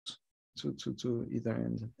to either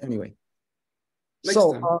end. Anyway, Next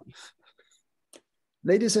so time.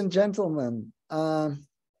 ladies and gentlemen,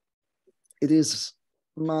 it is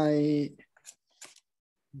my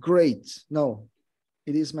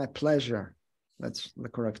it is my pleasure. That's the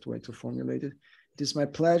correct way to formulate it. It is my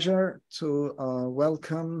pleasure to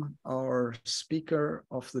welcome our speaker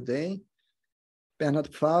of the day.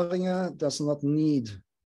 Bernhard Pfahringer does not need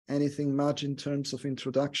anything much in terms of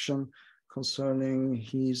introduction concerning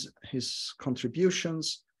his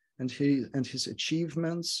contributions and his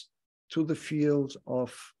achievements to the field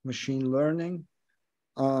of machine learning.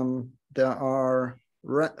 There are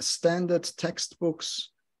standard textbooks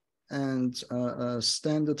and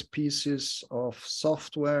standard pieces of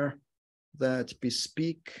software that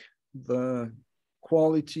bespeak the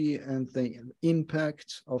quality and the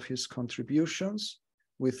impact of his contributions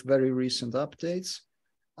with very recent updates.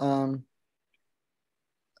 Bernhard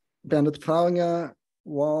Pfahringer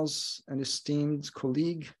was an esteemed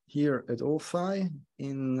colleague here at OFAI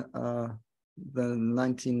in the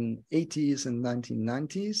 1980s and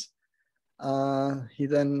 1990s. He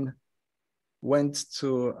then went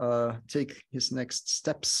to take his next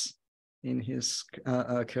steps in his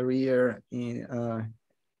career in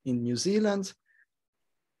New Zealand.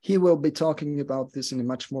 He will be talking about this in a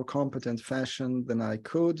much more competent fashion than I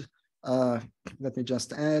could. Let me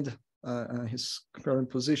just add his current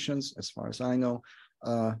positions, as far as I know,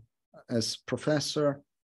 as professor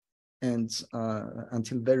and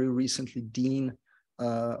until very recently dean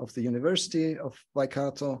of the University of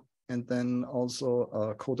Waikato, and then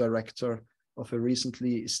also co-director of a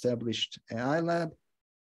recently established AI lab.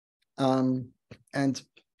 And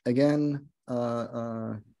again,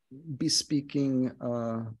 bespeaking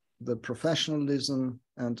the professionalism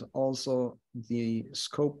and also the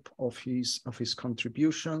scope of his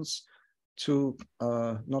contributions to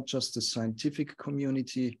not just the scientific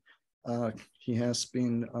community. He has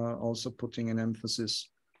been also putting an emphasis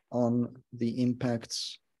on the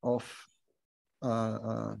impacts of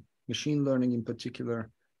machine learning in particular,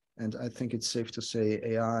 and I think it's safe to say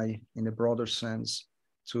AI in a broader sense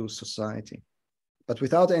to society. But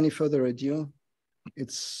without any further ado,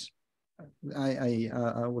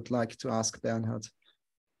 I would like to ask Bernhard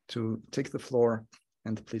to take the floor,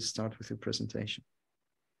 and please start with your presentation.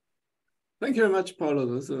 Thank you very much, Paulo.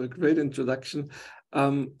 That was a great introduction.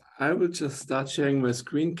 I will just start sharing my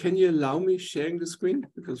screen. Can you allow me sharing the screen?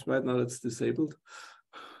 Because right now it's disabled.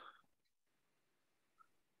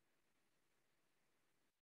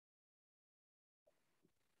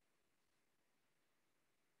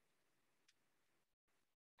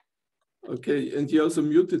 Okay, and you also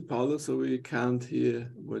muted, Paulo, so we can't hear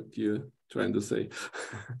what you're trying to say.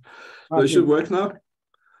 It should work now.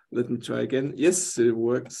 Let me try again. Yes, it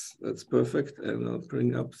works. That's perfect. And I'll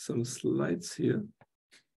bring up some slides here.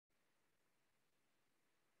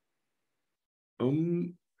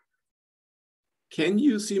 Can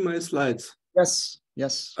you see my slides? Yes,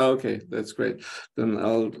 yes. Okay, that's great. Then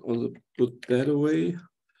I'll also put that away.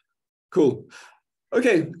 Cool.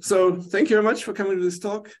 Okay, so thank you very much for coming to this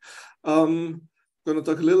talk. I'm going to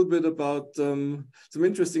talk a little bit about some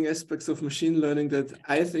interesting aspects of machine learning that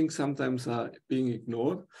I think sometimes are being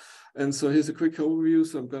ignored. And so here's a quick overview.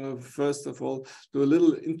 So I'm going to first of all do a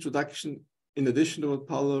little introduction in addition to what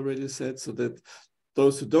Paulo already said, so that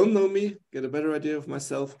those who don't know me get a better idea of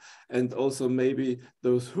myself, and also maybe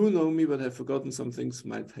those who know me but have forgotten some things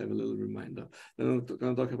might have a little reminder. Then I'm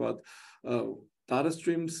going to talk about data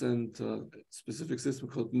streams and a specific system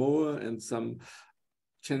called MOA and some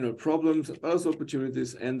general problems, also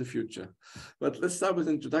opportunities and the future. But let's start with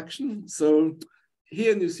introduction. So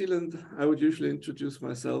here in New Zealand, I would usually introduce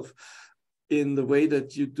myself in the way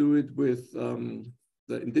that you do it with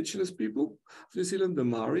the indigenous people of New Zealand, the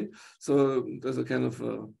Maori. So there's a kind of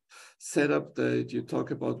a setup that you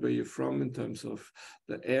talk about where you're from in terms of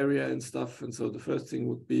the area and stuff. And so the first thing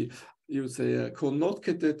would be, you would say, ko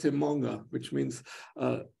Nōtkete te Maunga, which means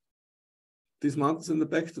these mountains in the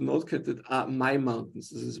back, the Nōtkete, are my mountains.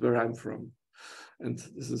 This is where I'm from. And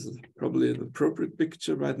this is probably an appropriate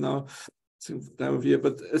picture right now. It's time of year.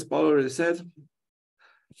 But as Paul already said,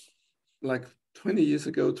 like 20 years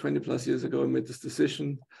ago, 20 plus years ago, I made this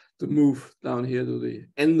decision to move down here to the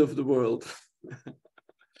end of the world.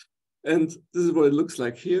 And this is what it looks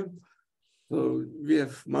like here. So we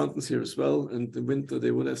have mountains here as well. And in winter,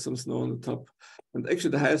 they would have some snow on the top. And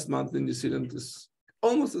actually, the highest mountain in New Zealand is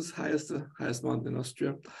almost as high as the highest mountain in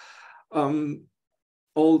Austria. A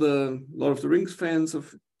lot of the Rings fans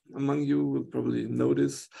among you will probably know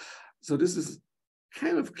this. So this is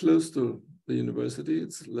kind of close to the university.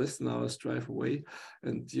 It's less than an hour's drive away,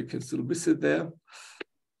 and you can still visit there.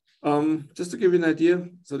 Just to give you an idea,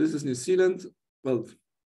 so this is New Zealand. Well,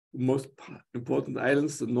 most important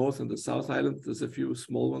islands, the North and the South Island. There's a few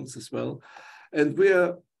small ones as well. And we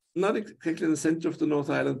are not exactly in the center of the North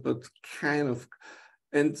Island, but kind of.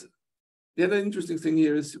 And the other interesting thing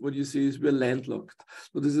here is what you see is we're landlocked.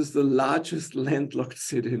 So this is the largest landlocked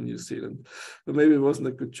city in New Zealand. So maybe it wasn't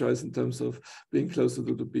a good choice in terms of being closer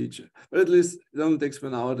to the beach. But at least it only takes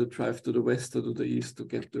 1 hour to drive to the west or to the east to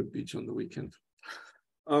get to a beach on the weekend.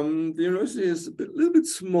 The university is a little bit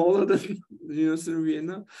smaller than the University of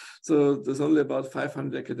Vienna. So there's only about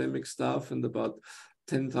 500 academic staff and about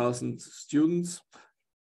 10,000 students.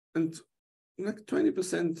 And like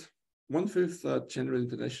 20%, 1/5 are general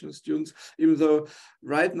international students, even though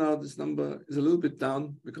right now this number is a little bit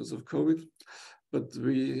down because of COVID, but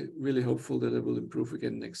we're really hopeful that it will improve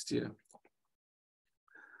again next year.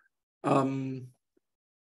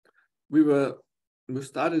 We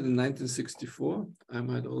started in 1964. I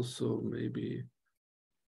might also maybe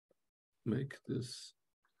make this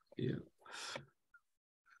here,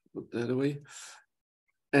 put that away.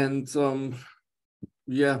 And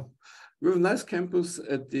yeah, we have a nice campus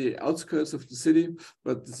at the outskirts of the city,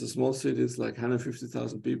 but it's a small city. It's like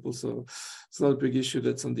 150,000 people, so it's not a big issue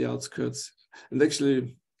that's on the outskirts. And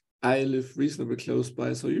actually, I live reasonably close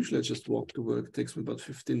by, so usually I just walk to work. It takes me about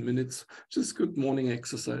 15 minutes, just good morning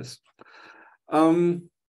exercise.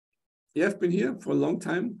 Yeah, I've been here for a long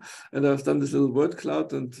time, and I've done this little word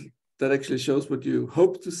cloud, and that actually shows what you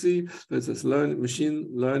hope to see. It says machine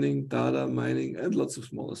learning, data mining, and lots of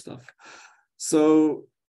smaller stuff. So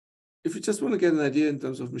if you just want to get an idea in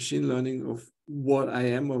terms of machine learning of what I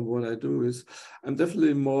am or what I do is, I'm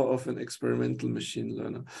definitely more of an experimental machine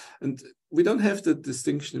learner. And we don't have the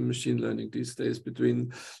distinction in machine learning these days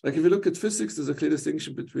between, like if you look at physics, there's a clear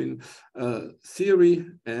distinction between theory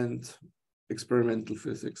and experimental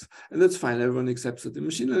physics. And that's fine, everyone accepts it. In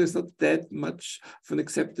machine learning, it's not that much of an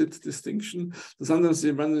accepted distinction. So sometimes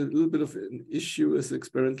you run a little bit of an issue as an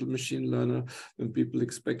experimental machine learner when people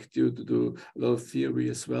expect you to do a lot of theory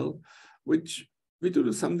as well, which we do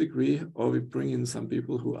to some degree, or we bring in some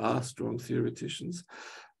people who are strong theoreticians.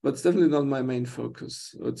 But it's definitely not my main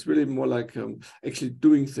focus. It's really more like actually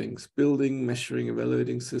doing things, building, measuring,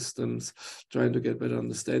 evaluating systems, trying to get better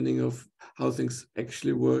understanding of how things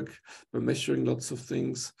actually work by measuring lots of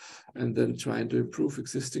things, and then trying to improve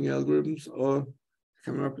existing algorithms or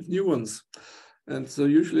coming up with new ones. And so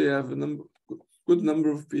usually I have a good number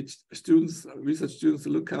of students, research students to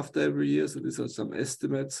look after every year. So these are some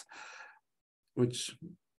estimates, which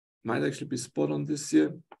might actually be spot on this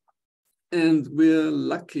year. And we're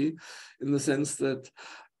lucky in the sense that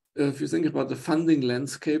if you think about the funding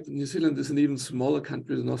landscape, New Zealand is an even smaller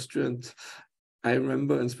country than Austria. And I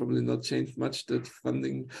remember, and it's probably not changed much, that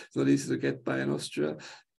funding is not easy to get by in Austria,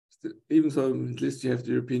 even though at least you have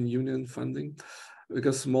the European Union funding,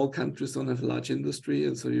 because small countries don't have a large industry,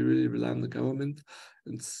 and so you really rely on the government.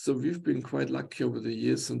 And so we've been quite lucky over the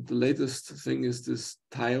years. And the latest thing is this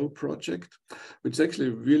TIO project, which is actually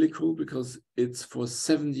really cool because it's for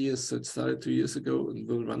 7 years. So it started 2 years ago and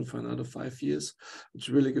will run for another 5 years, which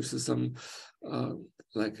really gives us some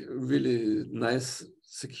like really nice,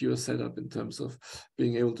 secure setup in terms of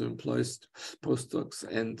being able to employ postdocs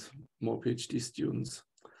and more PhD students.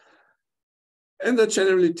 And I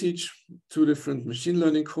generally teach 2 different machine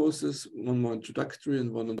learning courses, one more introductory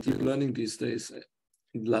and one on deep learning these days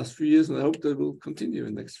in the last few years, and I hope that will continue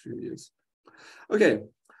in the next few years. Okay,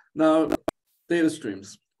 now data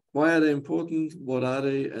streams. Why are they important? What are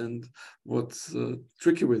they? And what's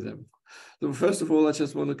tricky with them? So first of all, I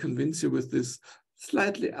just want to convince you with this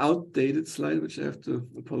slightly outdated slide, which I have to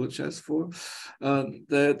apologize for,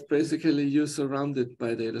 that basically you're surrounded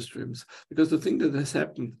by data streams. Because the thing that has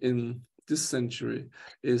happened in this century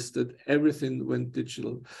is that everything went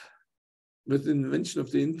digital. With the invention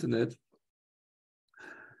of the internet,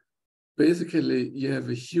 basically you have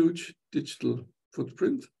a huge digital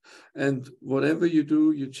footprint, and whatever you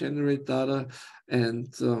do, you generate data,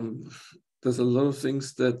 and there's a lot of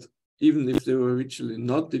things that, even if they were originally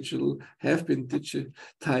not digital, have been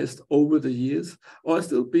digitized over the years, or are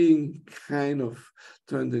still being kind of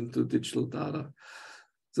turned into digital data.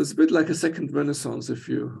 So it's a bit like a second renaissance, if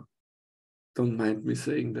you don't mind me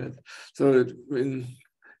saying that. So when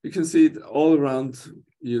you can see it all around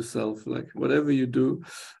yourself, like whatever you do,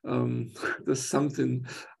 there's something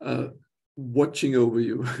watching over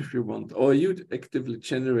you, if you want, or you actively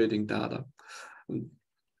generating data.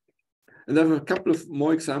 And I have a couple of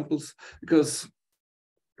more examples, because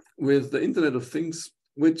with the Internet of Things,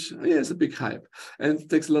 which is a big hype and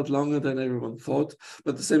takes a lot longer than everyone thought.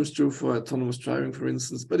 But the same is true for autonomous driving, for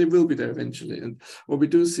instance, but it will be there eventually. And what we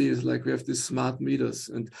do see is like we have these smart meters,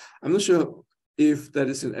 and I'm not sure if that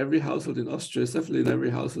is in every household in Austria. It's definitely in every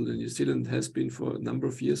household in New Zealand, has been for a number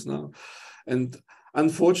of years now. And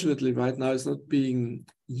unfortunately, right now it's not being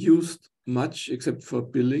used much except for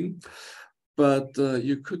billing. But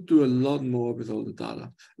you could do a lot more with all the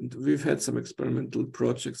data. And we've had some experimental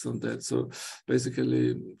projects on that. So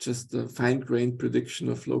basically just a fine-grained prediction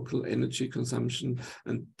of local energy consumption,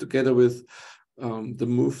 and together with the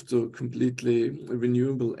move to completely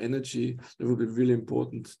renewable energy, that will be really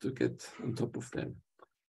important to get on top of that.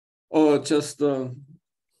 Or just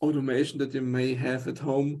automation that you may have at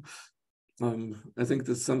home. I think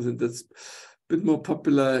that's something that's a bit more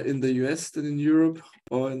popular in the US than in Europe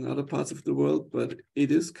or in other parts of the world, but it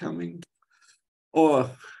is coming. Or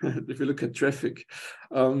if you look at traffic,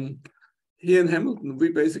 here in Hamilton, we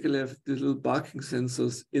basically have these little parking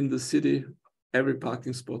sensors in the city, every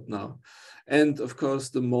parking spot now. And of course,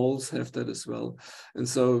 the malls have that as well. And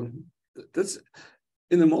so that's,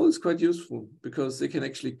 in the mall, it's quite useful because they can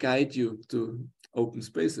actually guide you to open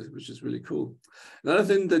spaces, which is really cool. Another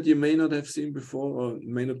thing that you may not have seen before or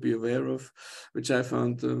may not be aware of, which I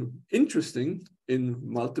found interesting in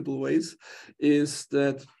multiple ways, is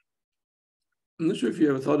that, I'm not sure if you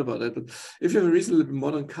ever thought about that, but if you have a reasonably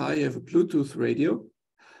modern car, you have a Bluetooth radio,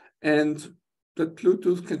 and that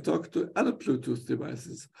Bluetooth can talk to other Bluetooth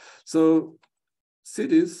devices. So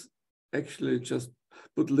cities actually just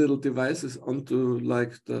put little devices onto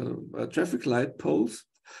like the traffic light poles,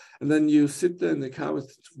 and then you sit there in the car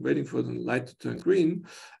waiting for the light to turn green,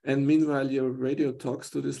 and meanwhile your radio talks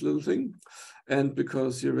to this little thing. And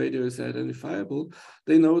because your radio is identifiable,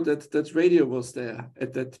 they know that that radio was there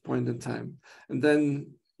at that point in time. And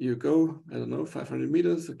then you go, I don't know, 500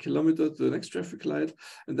 meters, a kilometer to the next traffic light,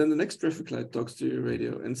 and then the next traffic light talks to your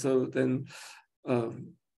radio. And so then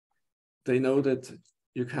they know that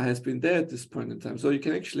your car has been there at this point in time. So you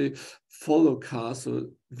can actually follow cars or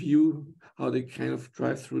view how they kind of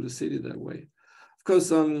drive through the city that way. Of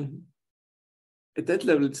course, at that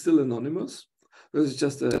level, it's still anonymous because it's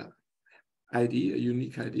just a ID, a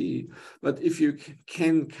unique ID. But if you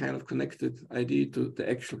can kind of connect that ID to the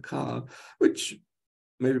actual car, which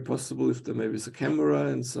may be possible if there maybe is a camera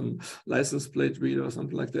and some license plate reader or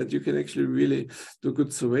something like that, you can actually really do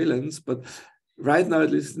good surveillance. But right now,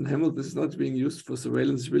 at least in Hamilton, this is not being used for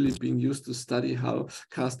surveillance, really being used to study how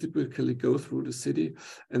cars typically go through the city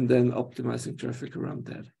and then optimizing traffic around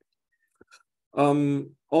that.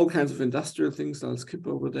 All kinds of industrial things, I'll skip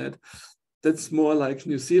over that. That's more like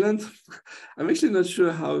New Zealand. I'm actually not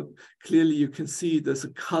sure how clearly you can see there's a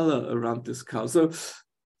color around this cow. So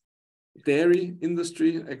dairy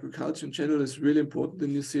industry, agriculture in general is really important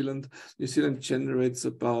in New Zealand. New Zealand generates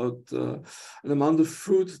about an amount of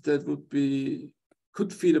food that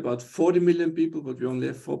could feed about 40 million people, but we only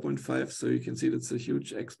have 4.5. So you can see that's a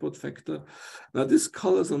huge export factor. Now, these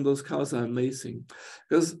colors on those cows are amazing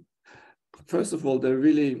because, first of all, they're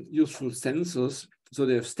really useful sensors. So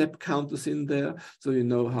they have step counters in there, so you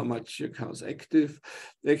know how much your cow is active.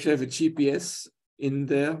 They actually have a GPS in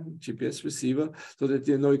there, GPS receiver, so that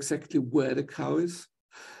you know exactly where the cow is.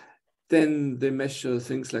 Then they measure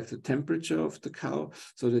things like the temperature of the cow,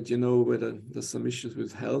 so that you know whether there's some issues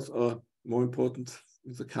with health, or more important,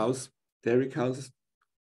 with the cows, dairy cows.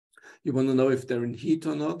 You want to know if they're in heat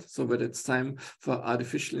or not, so whether it's time for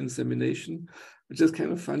artificial insemination, which is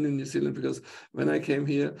kind of fun in New Zealand, because when I came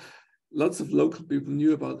here, lots of local people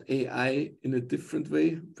knew about AI in a different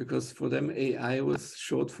way, because for them, AI was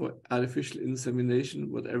short for artificial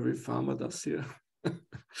insemination, what every farmer does here.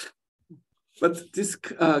 But these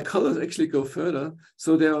colors actually go further.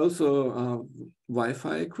 So they're also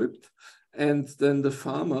Wi-Fi equipped. And then the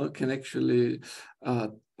farmer can actually,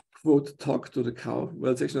 quote, talk to the cow.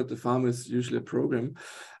 Well, it's actually not the farmer, it's usually a program.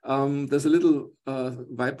 There's a little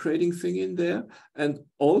vibrating thing in there. And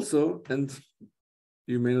also, and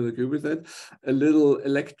you may not agree with that, a little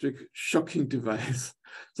electric shocking device.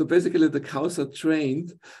 So basically the cows are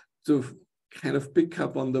trained to kind of pick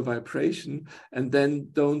up on the vibration and then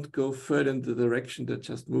don't go further in the direction they're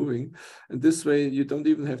just moving. And this way you don't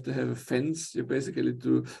even have to have a fence. You basically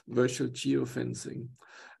do virtual geofencing.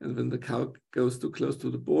 And when the cow goes too close to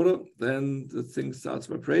the border, then the thing starts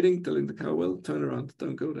vibrating, telling the cow, well, turn around,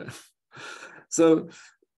 don't go there. So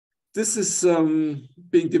this is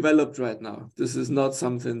being developed right now. This is not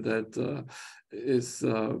something that is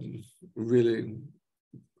really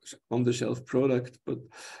on-the-shelf product, but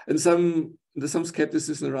there's some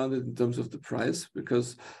skepticism around it in terms of the price,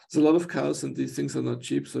 because there's a lot of cows and these things are not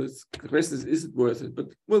cheap. So the question is it worth it? But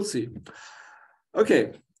we'll see.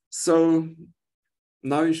 Okay, so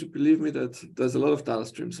now you should believe me that there's a lot of data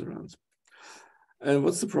streams around. And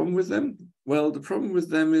what's the problem with them? Well, the problem with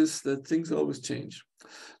them is that things always change.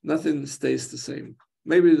 Nothing stays the same.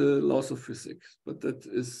 Maybe the laws of physics, but that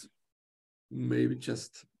is maybe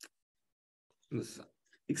just an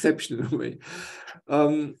exception in a way.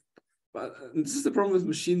 But this is the problem with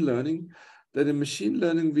machine learning, that in machine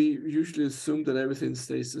learning, we usually assume that everything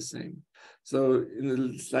stays the same. So in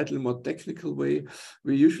a slightly more technical way,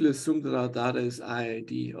 we usually assume that our data is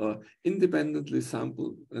i.i.d, or independently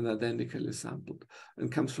sampled and identically sampled,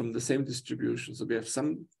 and comes from the same distribution. So we have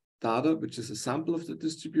some data, which is a sample of the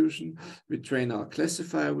distribution. We train our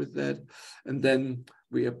classifier with that, and then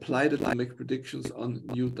we apply it to make predictions on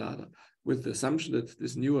new data, with the assumption that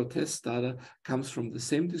this newer test data comes from the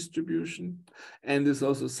same distribution and is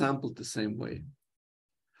also sampled the same way.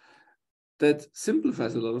 That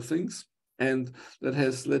simplifies a lot of things, and that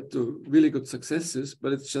has led to really good successes,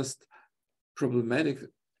 but it's just problematic in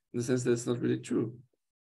the sense that it's not really true.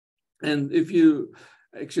 And if you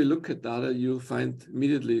actually look at data, you'll find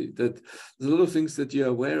immediately that there's a lot of things that you're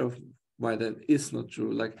aware of why that is not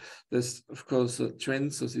true. Like there's, of course,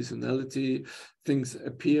 trends or seasonality, things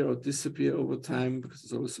appear or disappear over time because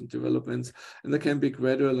there's always some developments, and there can be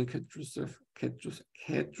gradual and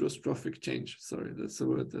catastrophic change. Sorry, that's a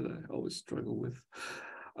word that I always struggle with.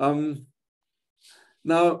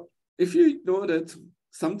 Now, if you ignore that,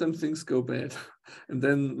 sometimes things go bad, and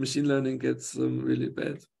then machine learning gets some really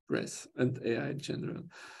bad press, and AI in general.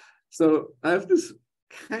 So I have this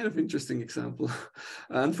kind of interesting example.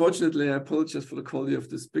 Unfortunately, I apologize for the quality of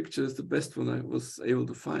this picture. It's the best one I was able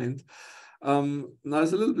to find. Now,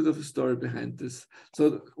 there's a little bit of a story behind this.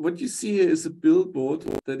 So what you see here is a billboard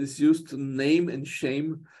that is used to name and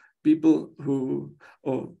shame people who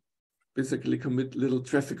basically commit little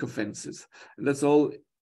traffic offenses. And that's all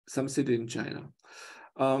some city in China.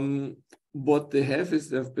 What they have is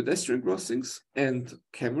they have pedestrian crossings and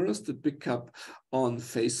cameras that pick up on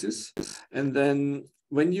faces. And then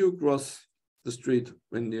when you cross the street,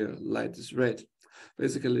 when your light is red,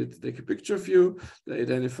 basically they take a picture of you, they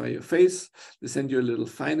identify your face, they send you a little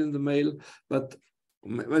fine in the mail, but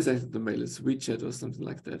the mail is WeChat or something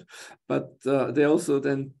like that. But they also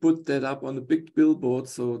then put that up on a big billboard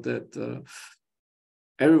so that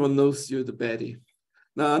everyone knows you're the baddie.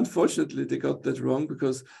 Now, unfortunately, they got that wrong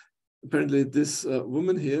because apparently this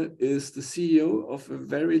woman here is the CEO of a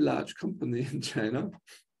very large company in China.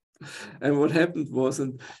 And what happened was,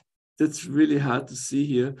 and that's really hard to see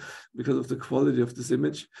here because of the quality of this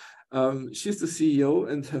image, she's the CEO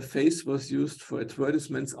and her face was used for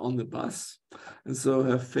advertisements on the bus. And so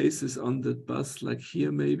her face is on the bus, like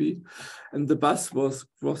here maybe. And the bus was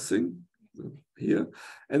crossing here.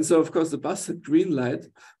 And so, of course, the bus had green light,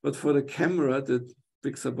 but for the camera that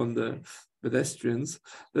picks up on the pedestrians,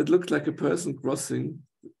 that looked like a person crossing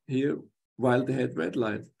here while they had red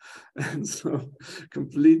light. And so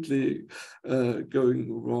completely going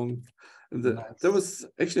wrong. And that was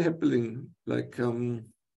actually happening like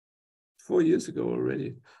 4 years ago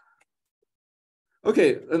already.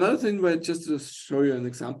 Okay, another thing where just to show you an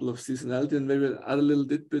example of seasonality and maybe add a little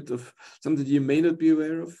bit of something you may not be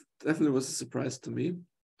aware of, definitely was a surprise to me.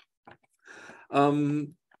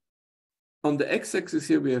 On the x-axis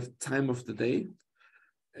here, we have time of the day.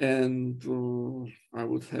 And I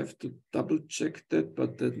would have to double check that,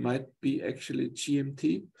 but that might be actually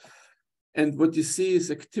GMT. And what you see is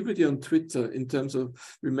activity on Twitter in terms of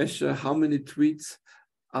we measure how many tweets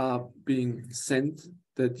are being sent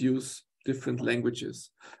that use different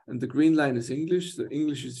languages. And the green line is English. The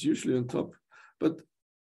English is usually on top. But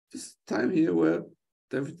this time here where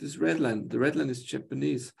there's this red line, the red line is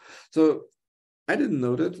Japanese. So I didn't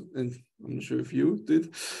know that, and I'm not sure if you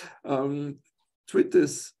did. Twitter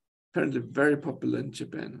is apparently very popular in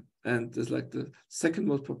Japan, and it's like the second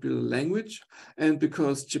most popular language. And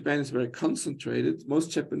because Japan is very concentrated,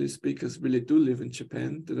 most Japanese speakers really do live in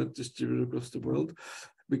Japan. They're not distributed across the world.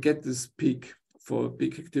 We get this peak for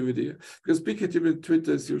peak activity because peak activity on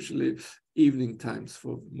Twitter is usually evening times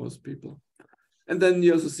for most people. And then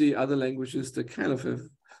you also see other languages that kind of have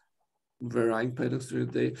varying patterns during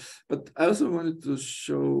the day. But I also wanted to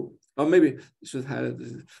show, or maybe I should highlight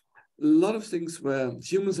this, a lot of things where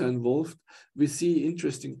humans are involved, we see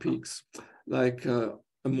interesting peaks, like a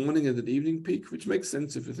morning and an evening peak, which makes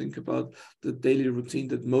sense if you think about the daily routine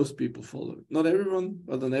that most people follow. Not everyone,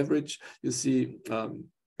 but on average, you see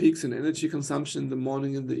peaks in energy consumption in the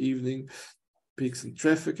morning and the evening, peaks in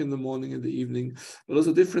traffic in the morning and the evening, but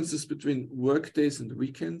also differences between work days and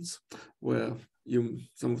weekends, where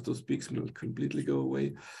some of those peaks will completely go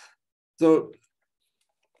away. So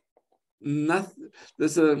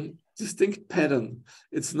there's a distinct pattern.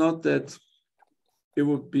 It's not that it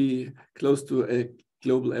would be close to a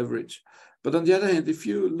global average. But on the other hand, if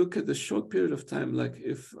you look at a short period of time, like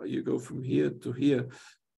if you go from here to here,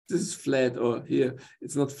 this is flat, or here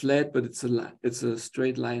it's not flat, but it's a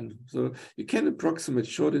straight line. So you can approximate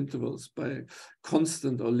short intervals by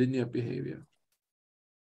constant or linear behavior.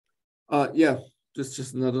 Yeah, this is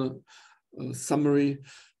just another summary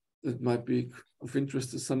that might be of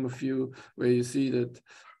interest to some of you, where you see that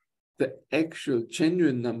the actual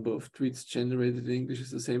genuine number of tweets generated in English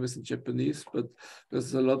is the same as in Japanese, but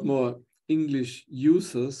there's a lot more English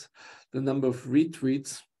users. The number of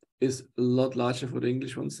retweets is a lot larger for the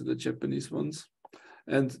English ones than the Japanese ones.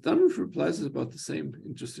 And the number of replies is about the same,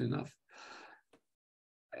 interesting enough.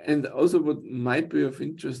 And also what might be of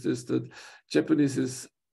interest is that Japanese is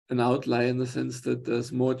an outlier in the sense that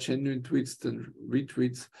there's more genuine tweets than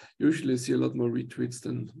retweets. Usually you see a lot more retweets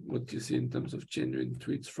than what you see in terms of genuine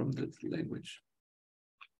tweets from that language.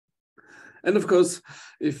 And of course,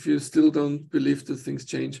 if you still don't believe that things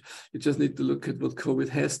change, you just need to look at what COVID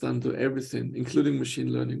has done to everything, including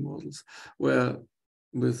machine learning models, where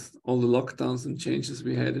with all the lockdowns and changes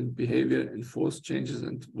we had in behavior, enforced changes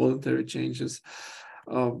and voluntary changes,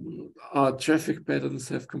 our traffic patterns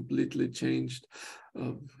have completely changed,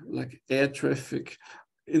 like air traffic.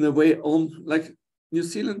 In a way, like New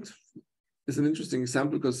Zealand is an interesting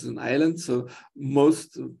example because it's an island. So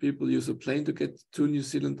most people use a plane to get to New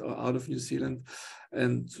Zealand or out of New Zealand.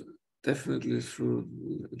 And definitely through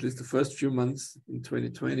at least the first few months in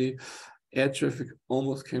 2020, air traffic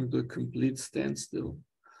almost came to a complete standstill.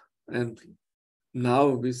 And now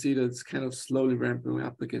we see that it's kind of slowly ramping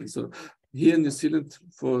up again. So here in New Zealand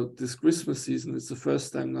for this Christmas season, it's the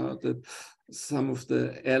first time now that some of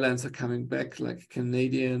the airlines are coming back, like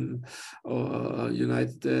Canadian or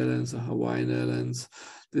United Airlines or Hawaiian Airlines.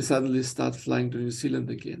 They suddenly start flying to New Zealand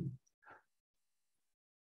again.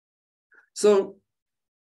 So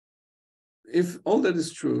if all that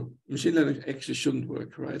is true, machine learning actually shouldn't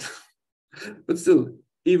work, right? But still,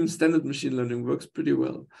 even standard machine learning works pretty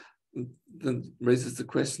well. And then raises the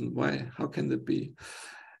question, why? How can that be?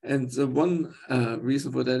 And the one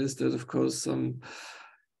reason for that is that, of course,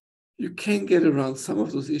 you can get around some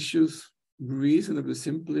of those issues reasonably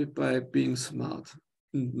simply by being smart,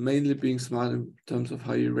 and mainly being smart in terms of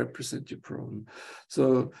how you represent your problem.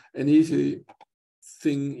 So an easy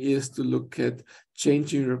thing is to look at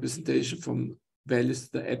changing representation from values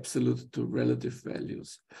that are absolute to relative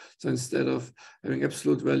values. So instead of having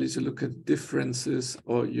absolute values, you look at differences,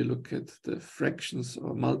 or you look at the fractions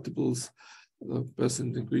or multiples,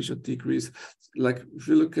 percent increase or decrease. Like if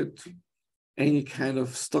you look at any kind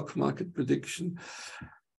of stock market prediction,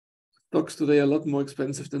 stocks today are a lot more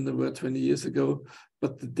expensive than they were 20 years ago,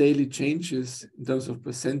 but the daily changes in terms of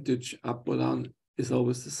percentage up or down is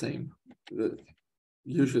always the same.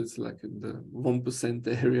 Usually it's like in the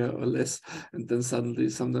 1% area or less, and then suddenly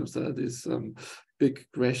sometimes there are these big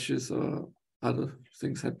crashes or other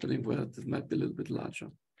things happening where it might be a little bit larger.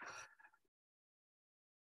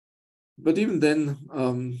 But even then,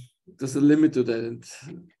 there's a limit to that, and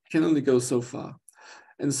can only go so far.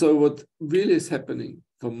 And so what really is happening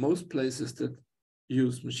for most places that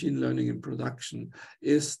use machine learning in production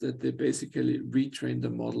is that they basically retrain the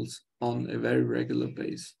models on a very regular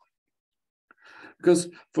basis. Because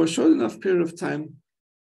for a short enough period of time,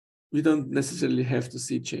 we don't necessarily have to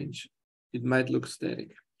see change. It might look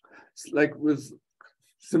static. It's like with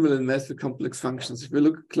similar in math to complex functions. If we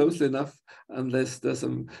look closely enough, unless there's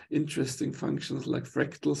some interesting functions like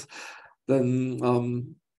fractals, then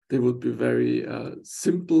they would be very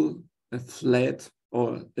simple and flat,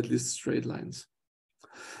 or at least straight lines.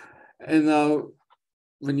 And now,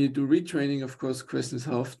 when you do retraining, of course, the question is,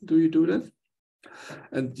 how often do you do that?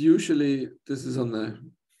 And usually this is on a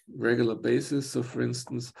regular basis. So for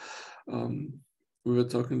instance, we were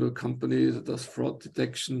talking to a company that does fraud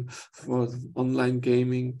detection for online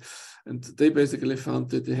gaming, and they basically found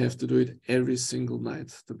that they have to do it every single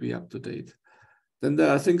night to be up to date. Then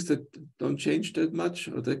there are things that don't change that much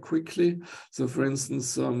or that quickly. So for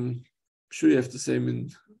instance, I'm sure you have the same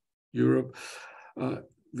in Europe.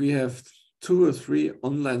 We have 2 or 3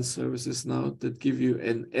 online services now that give you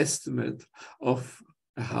an estimate of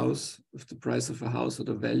a house, of the price of a house or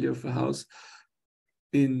the value of a house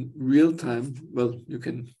in real time. Well, you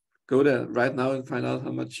can go there right now and find out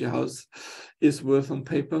how much your house is worth on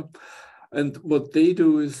paper. And what they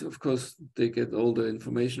do is, of course, they get all the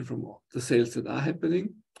information from the sales that are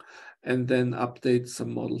happening and then update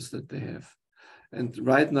some models that they have. And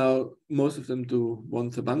right now, most of them do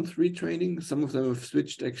once a month retraining. Some of them have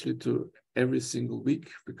switched actually to every single week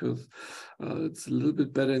because it's a little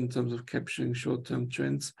bit better in terms of capturing short-term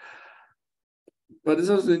trends. But it's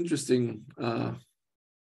also an interesting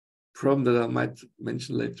problem that I might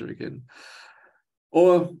mention later again.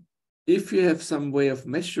 Or if you have some way of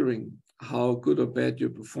measuring how good or bad your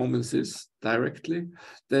performance is directly,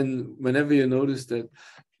 then whenever you notice that,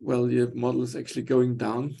 well, your model is actually going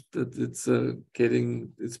down, that it's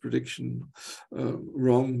getting its prediction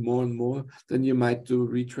wrong more and more, then you might do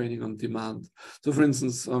retraining on demand. So for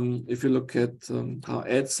instance, if you look at how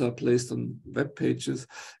ads are placed on web pages,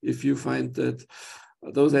 if you find that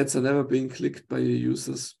those ads are never being clicked by your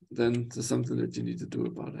users, then there's something that you need to do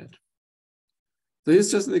about it. So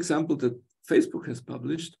here's just an example that Facebook has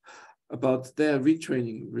published about their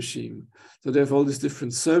retraining regime. So they have all these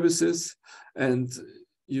different services, and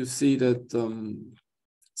you see that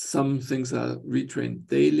some things are retrained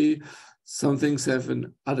daily. Some things have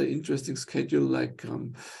an other interesting schedule, like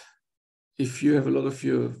if you have a lot of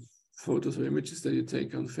your photos or images that you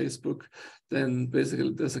take on Facebook, then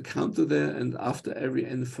basically there's a counter there, and after every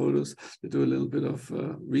end photos, they do a little bit of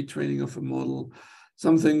retraining of a model.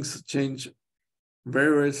 Some things change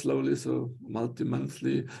very, very slowly, so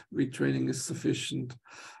multi-monthly retraining is sufficient.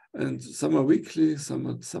 And some are weekly, some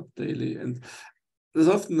are sub-daily. And there's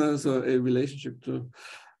often also a relationship to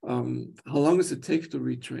how long does it take to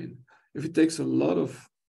retrain? If it takes a lot of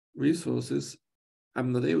resources,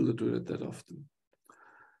 I'm not able to do it that often.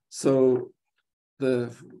 So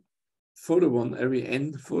the photo one, every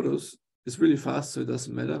end photos, is really fast, so it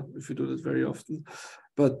doesn't matter if you do that very often.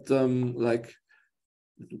 But like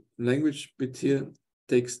language bit here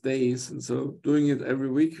takes days, and so doing it every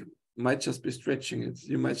week might just be stretching it.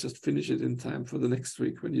 You might just finish it in time for the next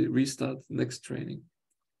week when you restart the next training.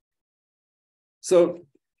 So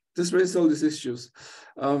this raises all these issues.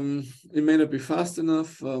 It may not be fast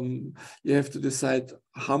enough. You have to decide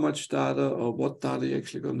how much data or what data you're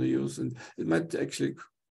actually going to use, and it might actually,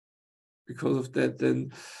 because of that,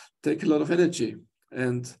 then take a lot of energy.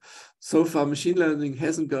 And so far, machine learning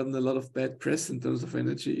hasn't gotten a lot of bad press in terms of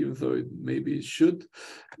energy, even though it maybe should.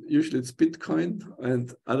 Usually it's Bitcoin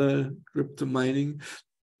and other crypto mining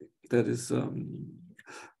that is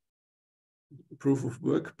proof of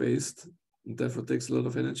work based, and therefore takes a lot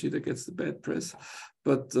of energy, that gets the bad press.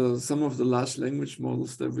 But some of the large language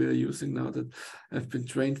models that we are using now that have been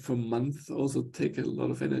trained for months also take a lot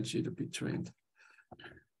of energy to be trained.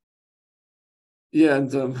 Yeah,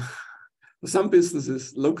 and for some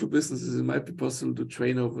businesses, local businesses, it might be possible to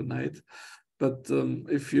train overnight. But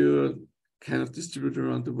if you're kind of distributed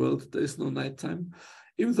around the world, there is no nighttime,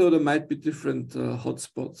 even though there might be different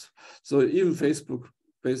hotspots. So even Facebook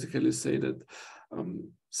basically say that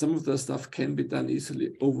some of the stuff can be done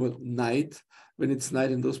easily overnight when it's night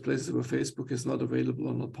in those places where Facebook is not available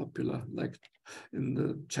or not popular, like in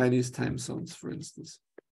the Chinese time zones, for instance.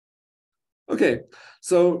 Okay,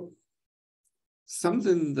 so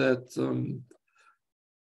something that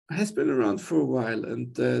has been around for a while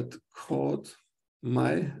and that caught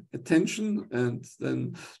my attention, and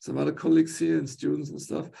then some other colleagues here and students and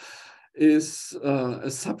stuff, is a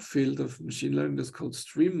subfield of machine learning that's called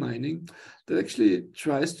stream mining, that actually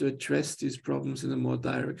tries to address these problems in a more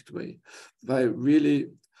direct way by really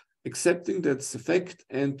accepting that's a fact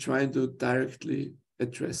and trying to directly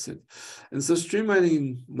address it. And so stream mining,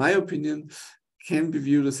 in my opinion, can be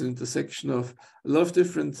viewed as an intersection of a lot of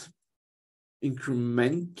different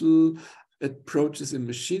incremental approaches in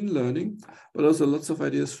machine learning, but also lots of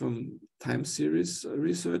ideas from time series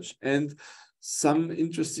research and some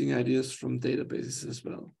interesting ideas from databases as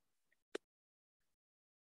well.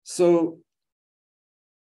 So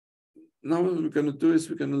now what we're going to do is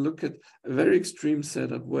we're going to look at a very extreme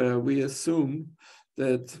setup where we assume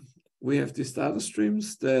that we have these data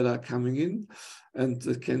streams that are coming in, and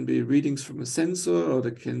it can be readings from a sensor, or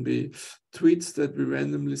there can be tweets that we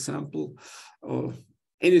randomly sample, or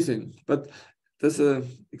anything. But there's an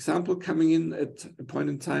example coming in at a point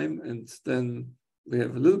in time, and then we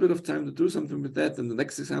have a little bit of time to do something with that, and the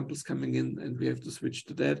next example is coming in, and we have to switch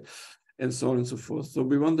to that, and so on and so forth. So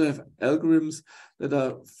we want to have algorithms that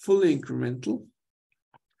are fully incremental,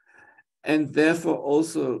 and therefore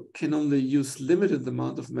also can only use limited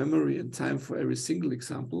amount of memory and time for every single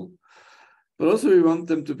example. But also we want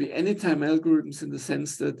them to be anytime algorithms in the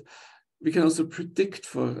sense that we can also predict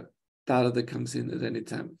for data that comes in at any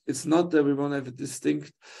time. It's not that we want to have a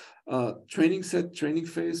distinct training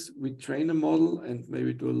phase. We train a model and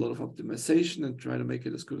maybe do a lot of optimization and try to make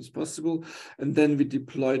it as good as possible. And then we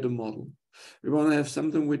deploy the model. We want to have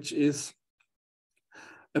something which is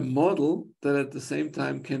a model that at the same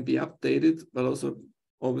time can be updated, but also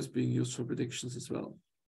always being used for predictions as well.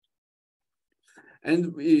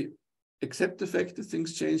 And we accept the fact that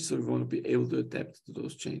things change, so we want to be able to adapt to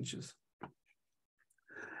those changes.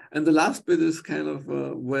 And the last bit is kind of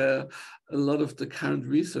where a lot of the current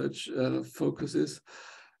research focuses,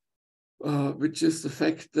 which is the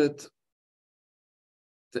fact that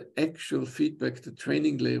the actual feedback, the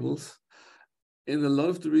training labels, in a lot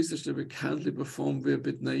of the research that we currently perform, we're a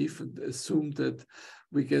bit naive and assume that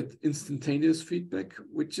we get instantaneous feedback,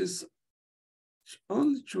 which is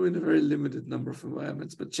only true in a very limited number of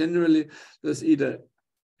environments. But generally, there's either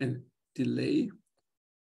a delay,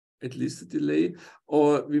 at least a delay,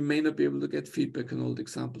 or we may not be able to get feedback on all the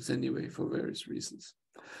examples anyway for various reasons.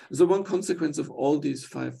 So one consequence of all these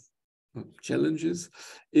 5 challenges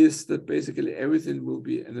is that basically everything will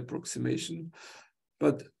be an approximation,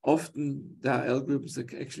 but often there are algorithms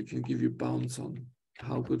that actually can give you bounds on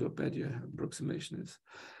how good or bad your approximation is.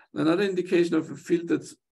 Another indication of a field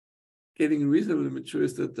that's getting reasonably mature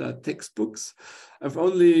is that there are textbooks. I've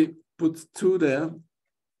only put 2 there.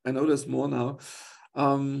 I know there's more now.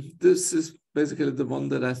 This is basically the one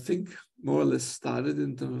that I think more or less started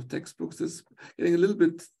in terms of textbooks. It's getting a little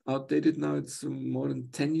bit outdated now. It's more than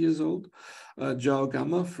 10 years old. João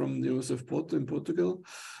Gama from the University of Porto in Portugal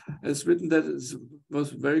has written that. It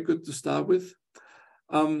was very good to start with.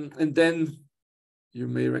 And then you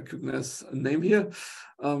may recognize a name here.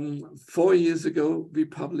 4 years ago, we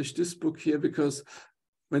published this book here because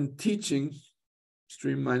when teaching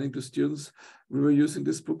stream mining to students, we were using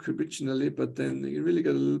this book originally, but then it really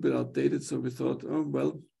got a little bit outdated. So we thought, oh,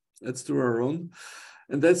 well, let's do our own.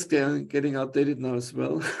 And that's getting outdated now as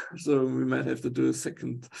well. So we might have to do a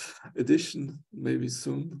 2nd edition maybe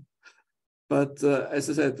soon. But as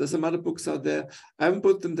I said, there's some other books out there. I haven't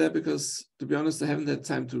put them there because, to be honest, I haven't had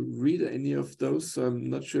time to read any of those. So I'm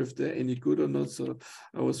not sure if they're any good or not. So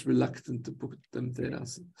I was reluctant to put them there.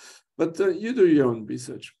 But you do your own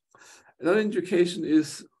research. Another indication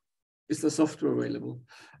is the software available?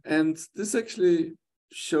 And this actually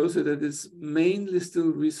shows you that it's mainly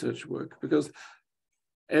still research work, because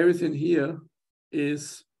everything here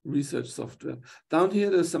is research software. Down here,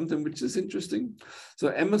 there's something which is interesting. So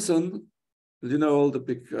Amazon, you know, all the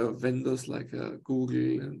big vendors like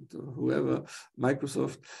Google and whoever,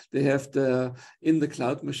 Microsoft, they have the in the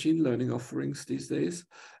cloud machine learning offerings these days.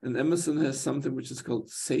 And Amazon has something which is called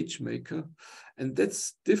SageMaker. And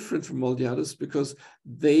that's different from all the others because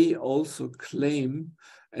they also claim,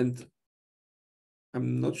 and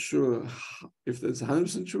I'm not sure if that's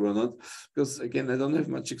 100% true or not, because again, I don't have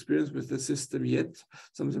much experience with the system yet,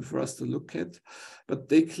 something for us to look at, but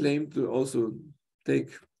they claim to also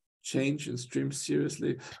take change in stream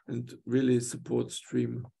seriously and really support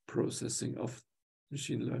stream processing of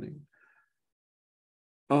machine learning.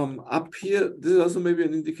 Up here, this is also maybe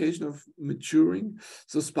an indication of maturing.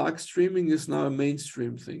 So Spark streaming is now a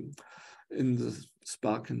mainstream thing in the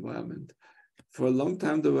Spark environment. For a long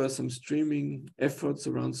time, there were some streaming efforts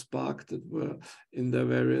around Spark that were in their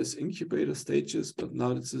various incubator stages, but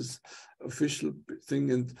now this is official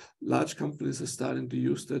thing, and large companies are starting to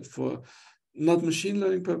use that for not machine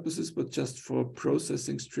learning purposes, but just for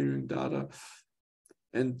processing streaming data.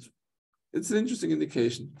 And it's an interesting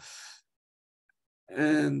indication.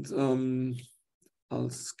 And I'll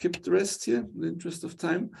skip the rest here in the interest of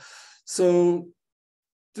time. So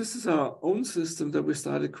this is our own system that we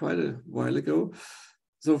started quite a while ago.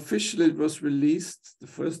 So officially it was released, the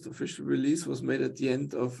first official release was made at the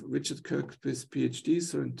end of Richard Kirkby's PhD,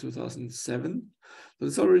 so in 2007. So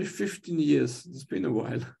it's already 15 years, it's been a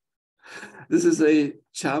while. This is a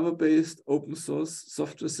Java-based open source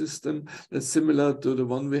software system that's similar to the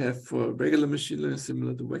one we have for regular machine learning,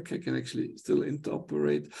 similar to Waikato, can actually still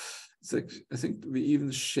interoperate. It's like, I think we even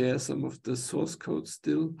share some of the source code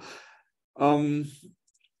still.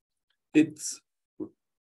 It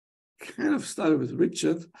kind of started with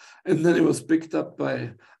Richard, and then it was picked up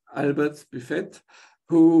by Albert Buffet,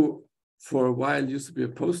 who for a while used to be a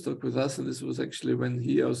postdoc with us, and this was actually when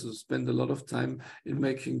he also spent a lot of time in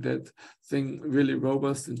making that thing really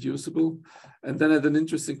robust and usable. And then had an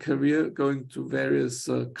interesting career going to various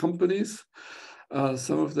companies.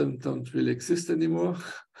 Some of them don't really exist anymore.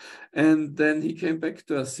 And then he came back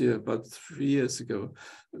to us here about 3 years ago,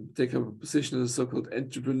 take up a position as a so-called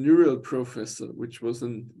entrepreneurial professor, which was a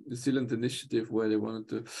New Zealand initiative where they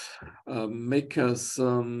wanted to make us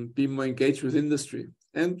be more engaged with industry.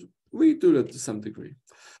 And we do that to some degree.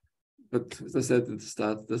 But as I said at the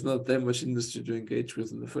start, there's not that much industry to engage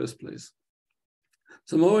with in the first place.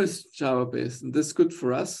 So more is Java-based, and that's good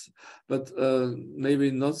for us, but maybe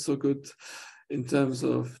not so good in terms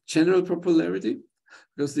of general popularity.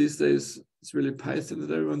 because these days it's really Python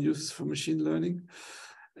that everyone uses for machine learning.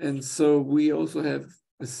 And so we also have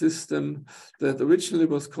a system that originally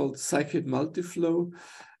was called Scikit Multiflow.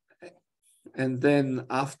 And then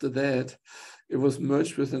after that, it was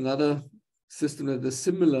merged with another system that has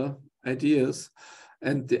similar ideas.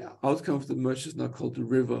 And the outcome of the merge is now called the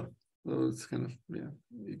river. So it's kind of, yeah,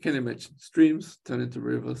 you can imagine streams turn into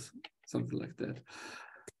rivers, something like that.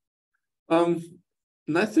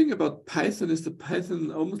 Nice thing about Python is that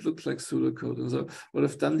Python almost looks like pseudocode. And so what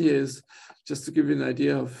I've done here is just to give you an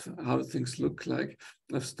idea of how things look like.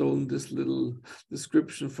 I've stolen this little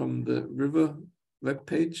description from the river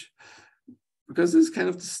webpage, because this is kind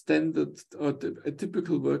of the standard or a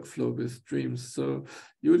typical workflow with streams. So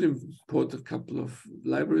you would import a couple of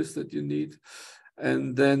libraries that you need,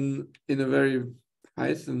 and then in a very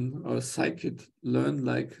Python or Scikit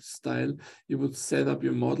learn-like style, you would set up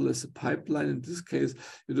your model as a pipeline. In this case,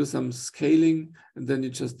 you do some scaling, and then you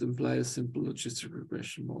just imply a simple logistic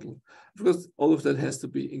regression model. Of course, all of that has to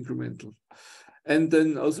be incremental. And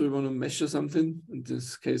then also we want to measure something, in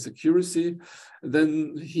this case, accuracy. And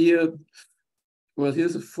then here, well,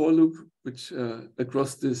 here's a for loop, which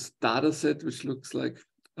across this data set, which looks like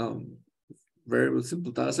variable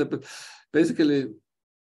simple data set, but basically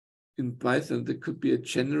in Python, there could be a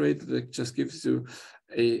generator that just gives you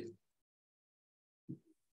a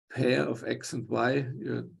pair of X and Y,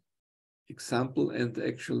 your example and the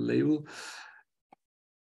actual label,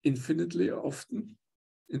 infinitely often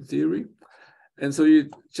in theory. And so you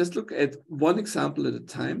just look at one example at a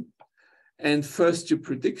time. And first you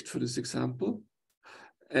predict for this example.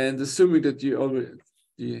 And assuming that you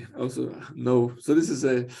also know, so this is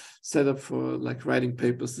a setup for like writing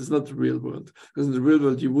papers. It's not the real world, because in the real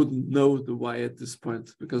world, you wouldn't know the Y at this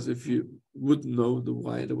point, because if you wouldn't know the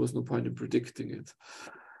Y, there was no point in predicting it.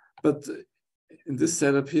 But in this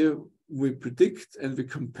setup here, we predict and we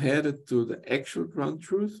compare it to the actual ground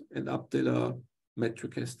truth and update our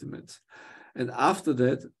metric estimates. And after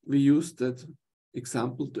that, we use that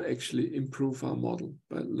example to actually improve our model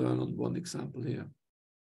by learn on one example here.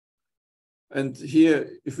 And here,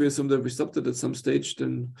 if we assume that we stopped it at some stage,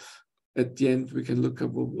 then at the end, we can look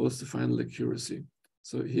up what was the final accuracy.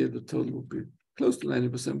 So here, the total would be close to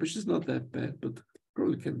 90%, which is not that bad, but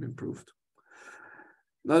probably can be improved.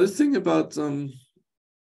 Now, the thing about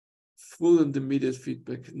full and immediate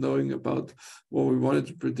feedback, knowing about what we wanted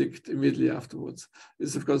to predict immediately afterwards,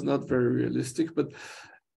 is, of course, not very realistic. But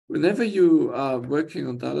whenever you are working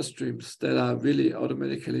on data streams that are really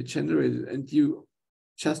automatically generated and you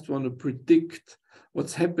just want to predict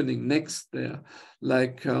what's happening next there,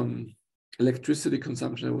 like electricity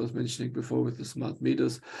consumption I was mentioning before with the smart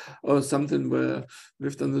meters, or something where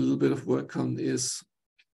we've done a little bit of work on is,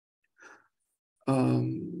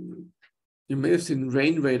 you may have seen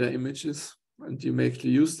rain radar images, and you may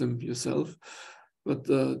actually use them yourself. But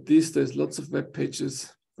these days, lots of web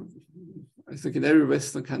pages, I think in every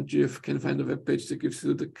Western country, you can find a web page that gives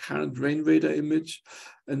you the current rain radar image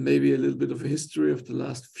and maybe a little bit of a history of the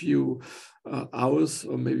last few hours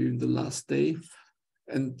or maybe even the last day.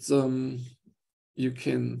 And you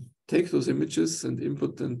can take those images and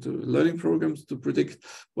input them to learning programs to predict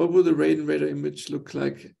what would the rain radar image look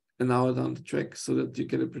like an hour down the track, so that you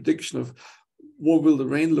get a prediction of what will the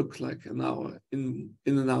rain look like an hour in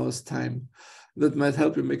an hour's time. That might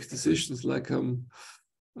help you make decisions like, I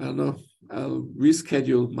don't know, I'll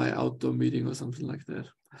reschedule my outdoor meeting or something like that.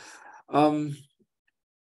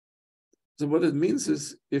 So what it means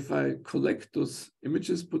is, if I collect those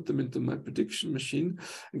images, put them into my prediction machine,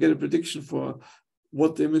 and get a prediction for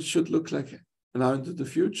what the image should look like an hour into the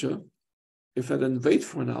future, if I then wait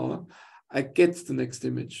for an hour, I get the next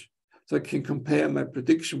image. So I can compare my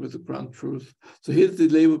prediction with the ground truth. So here the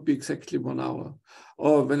delay would be exactly 1 hour.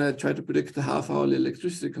 Or when I try to predict the half-hourly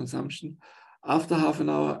electricity consumption, after half an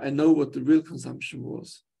hour, I know what the real consumption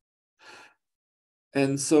was.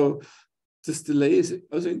 And so this delay is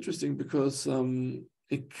also interesting because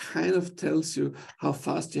it kind of tells you how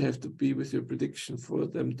fast you have to be with your prediction for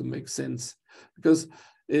them to make sense. Because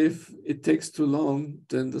if it takes too long,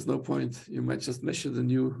 then there's no point. You might just measure the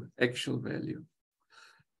new actual value.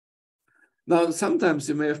 Now, sometimes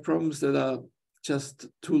you may have problems that are just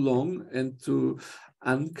too long and too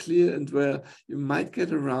unclear, and where you might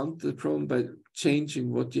get around the problem by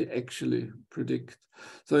changing what you actually predict.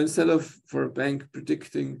 So instead of, for a bank,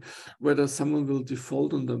 predicting whether someone will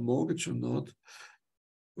default on their mortgage or not,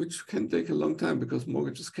 which can take a long time because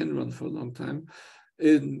mortgages can run for a long time,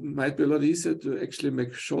 it might be a lot easier to actually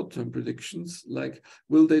make short-term predictions, like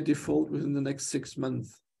will they default within the next 6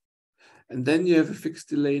 months? And then you have a fixed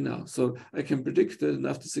delay now. So I can predict it, and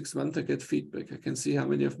after 6 months, I get feedback. I can see how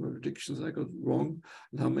many of my predictions I got wrong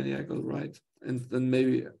and how many I got right, and then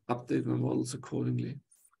maybe update my models accordingly.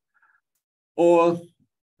 Or,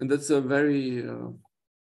 and that's a very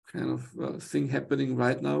kind of thing happening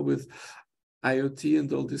right now with IoT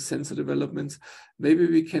and all these sensor developments, maybe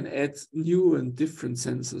we can add new and different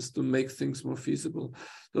sensors to make things more feasible.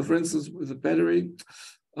 So for instance, with a battery,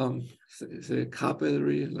 say a car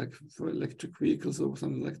battery, like for electric vehicles or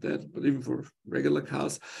something like that, but even for regular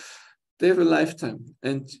cars, they have a lifetime,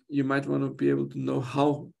 and you might want to be able to know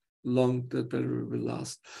how long that battery will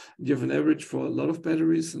last. You have an average for a lot of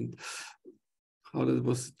batteries, and how that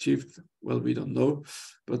was achieved, well, we don't know.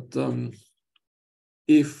 But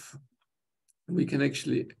if we can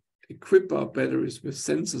actually equip our batteries with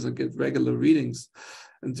sensors and get regular readings,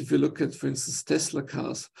 and if you look at, for instance, Tesla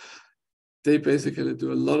cars, they basically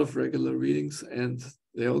do a lot of regular readings, and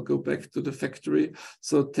they all go back to the factory.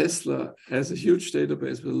 So Tesla has a huge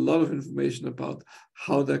database with a lot of information about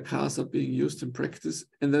how their cars are being used in practice,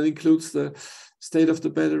 and that includes the state of the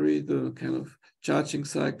battery, the kind of charging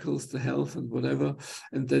cycles, the health and whatever.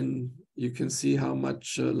 And then you can see how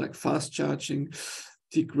much like fast charging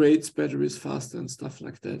degrades batteries faster and stuff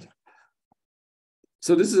like that.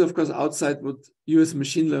 So this is, of course, outside what you as a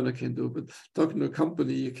machine learner can do, but talking to a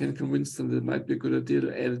company, you can convince them that it might be a good idea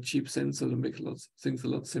to add a cheap sensor to make things a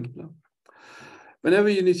lot simpler. Whenever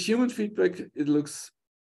you need human feedback, it looks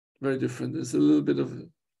very different. It's a little bit of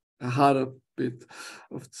a harder bit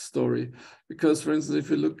of the story. Because, for instance, if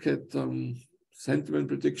you look at sentiment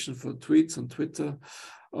prediction for tweets on Twitter,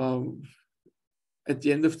 at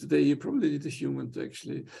the end of the day, you probably need a human to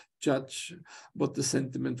actually judge what the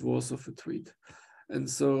sentiment was of a tweet. And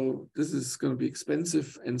so this is going to be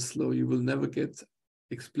expensive and slow. You will never get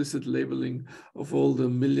explicit labeling of all the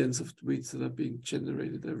millions of tweets that are being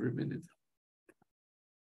generated every minute.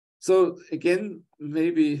 So again,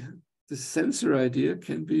 maybe the sensor idea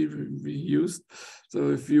can be reused.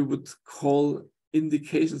 So if you would call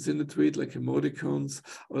indications in the tweet, like emoticons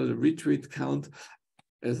or the retweet count,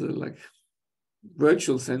 as a like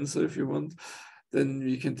virtual sensor, if you want, then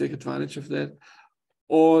you can take advantage of that.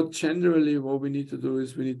 Or generally, what we need to do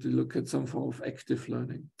is we need to look at some form of active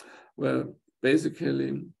learning, where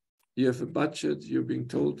basically you have a budget, you're being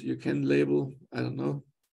told you can label, I don't know,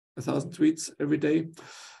 1,000 tweets every day.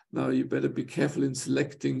 Now you better be careful in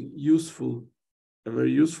selecting a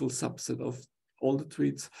very useful subset of all the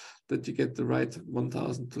tweets, that you get the right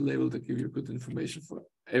 1,000 to label that give you good information for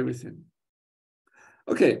everything.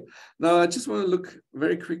 Okay, now I just want to look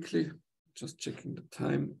very quickly, just checking the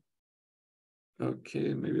time.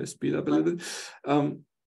 Okay, maybe I speed up a little bit.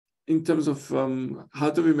 In terms of how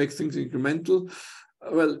do we make things incremental?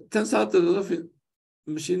 Well, it turns out that a lot of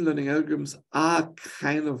machine learning algorithms are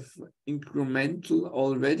kind of incremental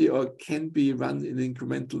already, or can be run in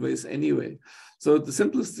incremental ways anyway. So the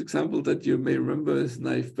simplest example that you may remember is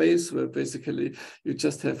naive Bayes, where basically you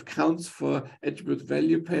just have counts for attribute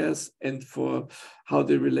value pairs and for how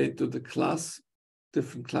they relate to the class,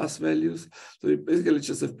 different class values. So you basically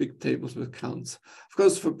just have big tables with counts. Of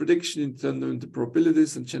course, for prediction, you turn them into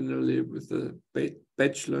probabilities, and generally with the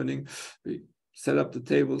batch learning, we set up the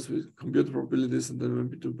tables with computer probabilities, and then when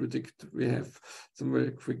we do predict, we have some very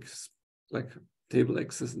quick, like table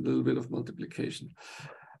access and a little bit of multiplication.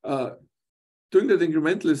 Doing that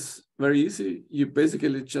incremental is very easy. You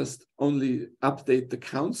basically just only update the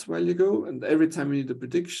counts while you go, and every time you need a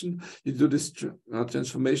prediction, you do this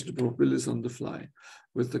transformation to probabilities on the fly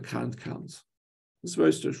with the current counts. It's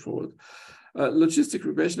very straightforward. Logistic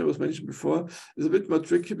regression, I was mentioned before, is a bit more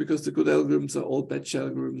tricky because the good algorithms are all batch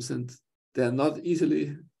algorithms, and they're not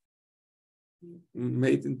easily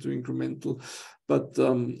made into incremental. But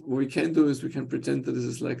what we can do is we can pretend that this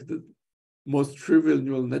is like the most trivial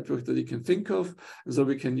neural network that you can think of. And so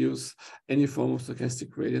we can use any form of stochastic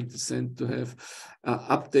gradient descent to have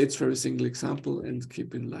updates for every single example and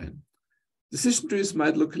keep in line. Decision trees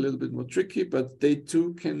might look a little bit more tricky, but they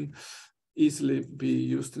too can easily be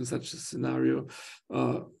used in such a scenario.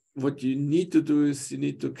 What you need to do is you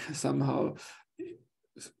need to somehow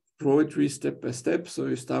grow a tree step by step. So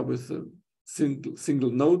you start with a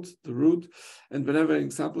single node, the root, and whenever an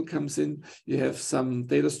example comes in, you have some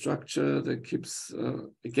data structure that keeps,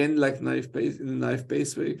 again, like naive Bayes, in a naive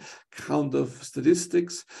Bayes way, count of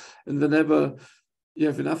statistics. And whenever you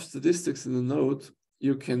have enough statistics in the node,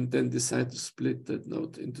 you can then decide to split that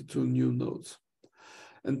node into two new nodes.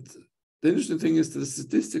 And The interesting thing is that the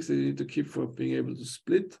statistics that you need to keep for being able to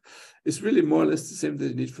split is really more or less the same that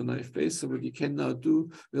you need for knife-based. So what you can now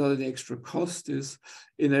do without any extra cost is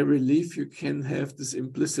in every leaf, you can have this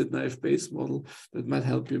implicit knife-based model that might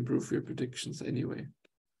help you improve your predictions anyway.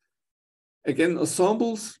 Again,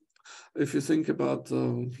 ensembles, if you think about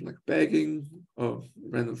like bagging or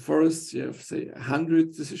random forests, you have say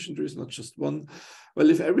 100 decision trees, not just one.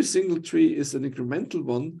 Well, if every single tree is an incremental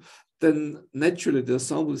one, then naturally the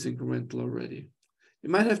ensemble is incremental already. You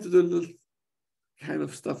might have to do a little kind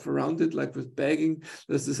of stuff around it, like with bagging.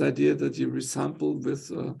 There's this idea that you resample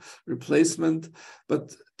with replacement,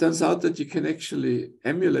 but turns out that you can actually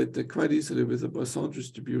emulate that quite easily with a Poisson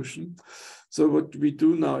distribution. So what we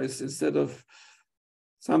do now is instead of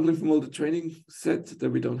sampling from all the training set that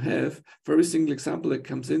we don't have, for every single example that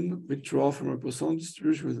comes in, we draw from a Poisson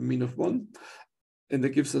distribution with a mean of 1, and that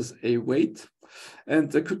gives us a weight. And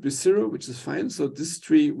there could be 0, which is fine. So this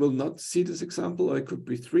tree will not see this example, or it could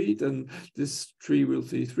be 3, then this tree will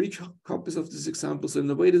see 3 copies of this example. So in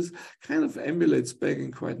a way, this kind of emulates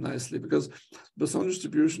bagging quite nicely, because Poisson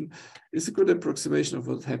distribution is a good approximation of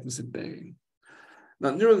what happens in bagging.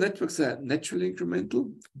 Now, neural networks are naturally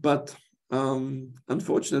incremental, but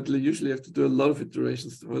unfortunately, usually you have to do a lot of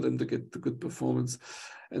iterations for them to get the good performance.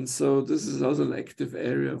 And so this is also an active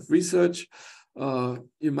area of research.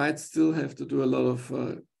 You might still have to do a lot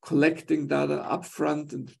of collecting data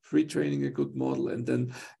upfront and pre-training a good model, and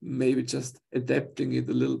then maybe just adapting it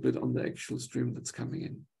a little bit on the actual stream that's coming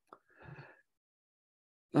in.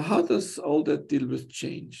 Now, how does all that deal with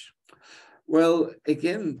change? Well,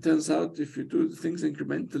 again, it turns out if you do things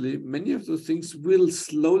incrementally, many of those things will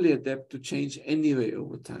slowly adapt to change anyway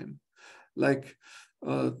over time. Like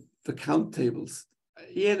the count tables.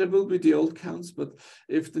 Yeah, there will be the old counts, but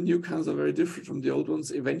if the new counts are very different from the old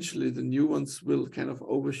ones, eventually the new ones will kind of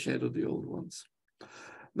overshadow the old ones.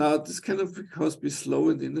 Now, this kind of because be slow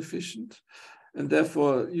and inefficient. And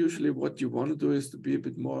therefore, usually what you want to do is to be a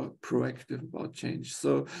bit more proactive about change.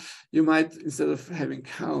 So you might, instead of having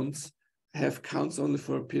counts, have counts only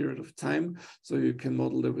for a period of time. So you can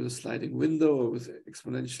model them with a sliding window or with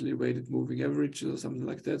exponentially weighted moving averages or something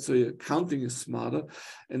like that. So your counting is smarter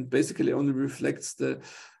and basically only reflects the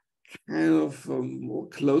kind of more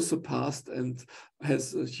closer past and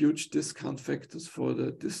has huge discount factors for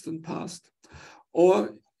the distant past.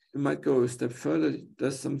 Or you might go a step further.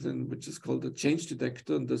 There's something which is called a change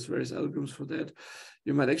detector, and there's various algorithms for that.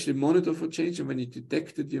 You might actually monitor for change, and when you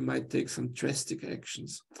detect it, you might take some drastic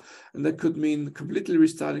actions. And that could mean completely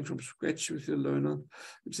restarting from scratch with your learner,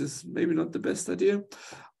 which is maybe not the best idea.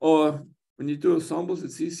 Or when you do ensembles,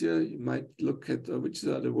 it's easier. You might look at which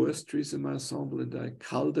are the worst trees in my ensemble, and I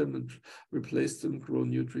cull them and replace them, grow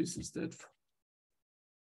new trees instead.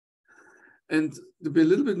 And to be a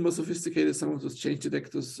little bit more sophisticated, some of those change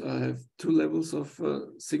detectors have 2 levels of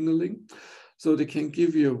signaling. So they can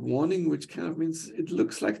give you a warning, which kind of means it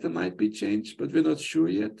looks like there might be change, but we're not sure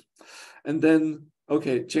yet. And then,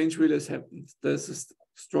 okay, change really has happened. There's a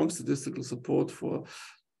strong statistical support for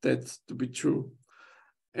that to be true.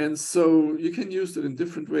 And so you can use it in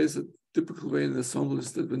different ways. A typical way in the ensemble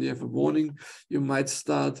is that when you have a warning, you might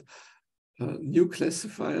start new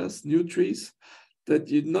classifiers, new trees, that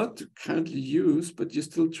you not currently use, but you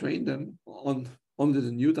still train them on only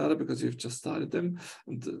the new data because you've just started them.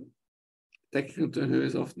 And the technical term here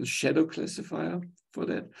is often a shadow classifier for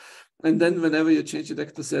that. And then whenever your change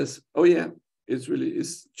detector says, oh yeah, it really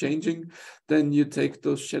is changing, then you take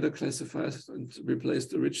those shadow classifiers and replace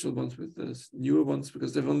the original ones with the newer ones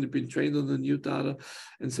because they've only been trained on the new data.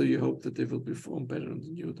 And so you hope that they will perform better on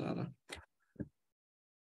the new data.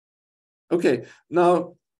 Okay,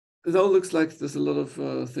 now, it all looks like there's a lot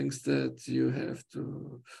of things that you have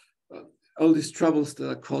to, all these troubles that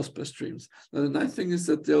are caused by streams. Now, the nice thing is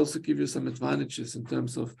that they also give you some advantages in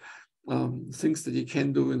terms of things that you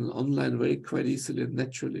can do in an online way quite easily and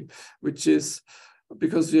naturally, which is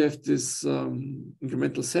because you have this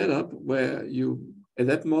incremental setup where you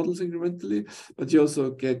adapt models incrementally, but you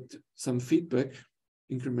also get some feedback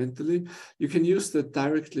incrementally. You can use that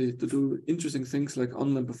directly to do interesting things like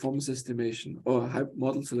online performance estimation or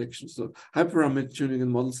model selection. So hyperparameter tuning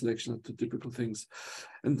and model selection are 2 typical things.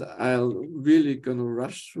 And I'll really gonna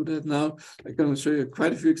rush through that now. I'm gonna show you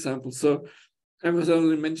quite a few examples. So I was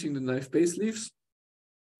only mentioning the knife-based leaves.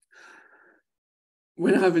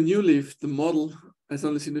 When I have a new leaf, the model has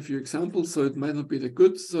only seen a few examples, so it might not be that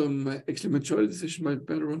good. So actually majority decision might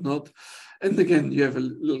be better or not. And again, you have a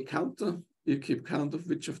little counter. You keep count of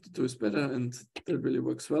which of the 2 is better, and that really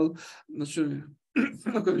works well. I'm not sure, I'm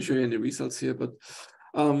not going to show you any results here, but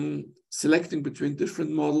selecting between different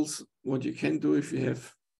models, what you can do if you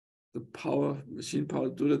have machine power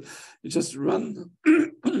to do that. You just run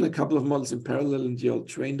a couple of models in parallel and you'll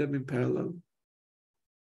train them in parallel.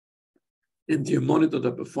 And you monitor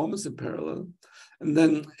the performance in parallel. And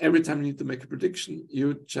then every time you need to make a prediction,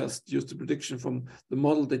 you just use the prediction from the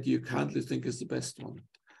model that you currently think is the best one.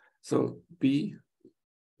 So B,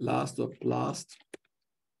 last or blast,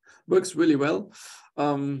 works really well.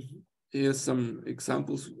 Here's some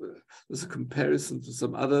examples. There's a comparison to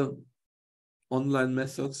some other online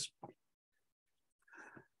methods.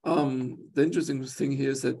 The interesting thing here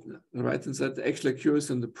is that the right-hand side, the actual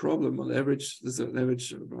accuracy on the problem on average, there's an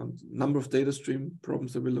average number of data stream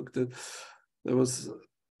problems that we looked at. That was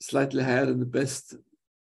slightly higher than the best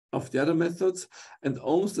of the other methods and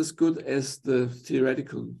almost as good as the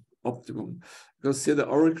theoretical optimum. Because here the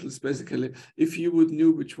oracle is basically, if you would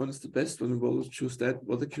knew which one is the best one, you would always choose that,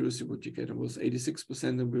 what accuracy would you get? It was 86%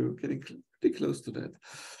 and we were getting pretty close to that.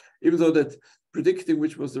 Even though that predicting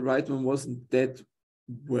which was the right one wasn't that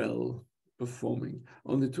well performing,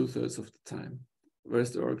 only 2/3 of the time.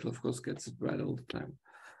 Whereas the oracle, of course, gets it right all the time.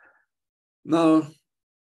 Now,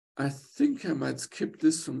 I think I might skip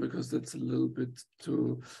this one because that's a little bit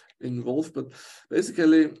too involved, but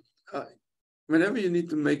basically, whenever you need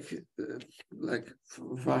to make, like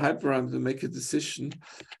for a hyperparameter to make a decision,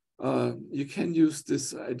 you can use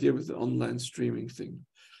this idea with the online streaming thing.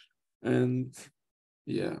 And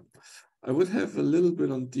yeah, I would have a little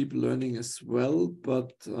bit on deep learning as well,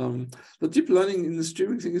 but the deep learning in the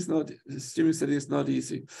streaming thing is not, the streaming study is not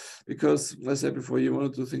easy because, as I said before, you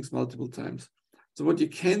want to do things multiple times. So what you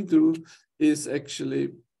can do is actually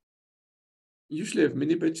usually have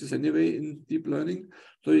mini batches anyway in deep learning.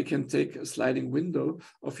 So you can take a sliding window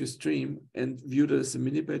of your stream and view that as a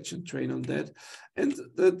mini batch and train on that. And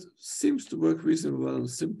that seems to work reasonably well on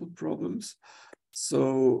simple problems.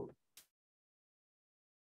 So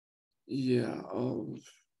yeah.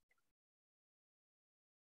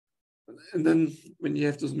 And then when you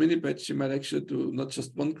have those mini batches, you might actually do not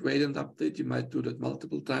just one gradient update, you might do that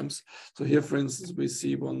multiple times. So here, for instance, we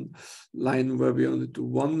see one line where we only do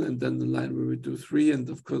one and then the line where we do three. And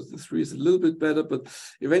of course, the three is a little bit better, but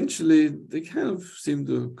eventually they kind of seem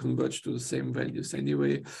to converge to the same values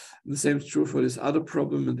anyway. And the same is true for this other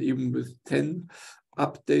problem. And even with 10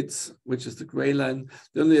 updates, which is the gray line,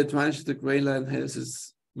 the only advantage the gray line has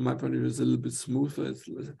is, from my point of view, is a little bit smoother,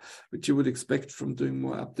 which you would expect from doing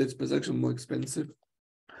more updates, but it's actually more expensive.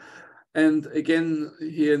 And again,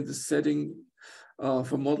 here in this setting,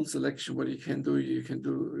 for model selection, what you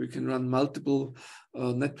can run multiple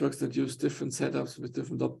networks that use different setups with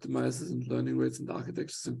different optimizers and learning rates and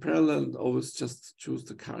architectures in parallel, and always just choose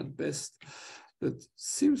the current best. That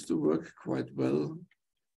seems to work quite well.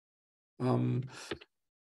 I'm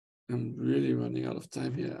really running out of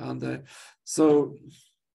time here, aren't I? So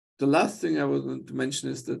the last thing I want to mention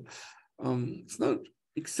is that it's not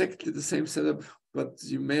exactly the same setup, but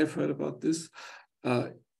you may have heard about this.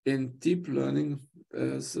 In deep learning,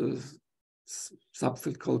 there's a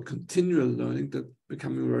subfield called continual learning that's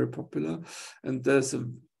becoming very popular. And there's a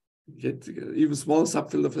yet even smaller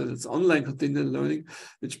subfield of that, it's online continual learning,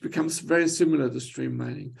 which becomes very similar to stream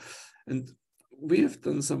mining. And we have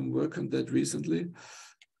done some work on that recently.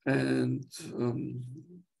 And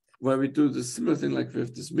where we do the similar thing, like we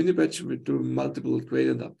have this mini batch, we do multiple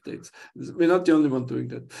gradient updates. We're not the only one doing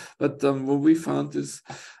that. But what we found is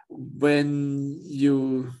when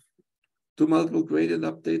you do multiple gradient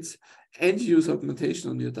updates and use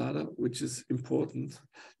augmentation on your data, which is important,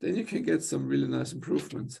 then you can get some really nice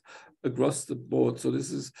improvements across the board. So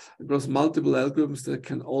this is across multiple algorithms that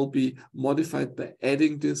can all be modified by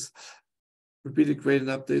adding this repeated gradient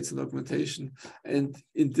updates and augmentation. And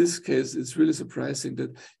in this case, it's really surprising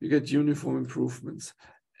that you get uniform improvements.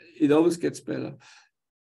 It always gets better.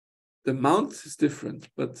 The amount is different,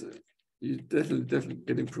 but you definitely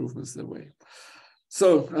get improvements that way.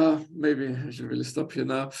 So maybe I should really stop here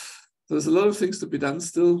now. There's a lot of things to be done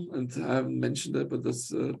still, and I haven't mentioned that, but there's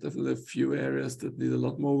definitely a few areas that need a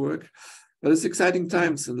lot more work. But it's exciting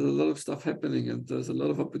times, and there's a lot of stuff happening, and there's a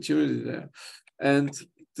lot of opportunity there. And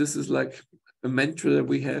this is like a mantra that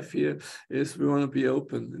we have here is we want to be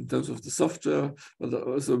open in terms of the software, but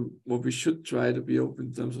also what we should try to be open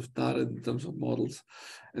in terms of data, in terms of models.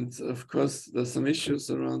 And of course, there's some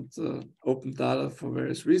issues around open data for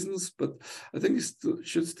various reasons, but I think it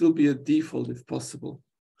should still be a default if possible.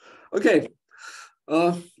 Okay,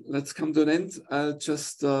 let's come to an end. I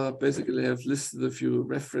just basically have listed a few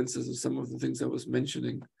references of some of the things I was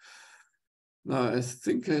mentioning. Now, I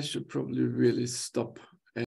think I should probably really stop.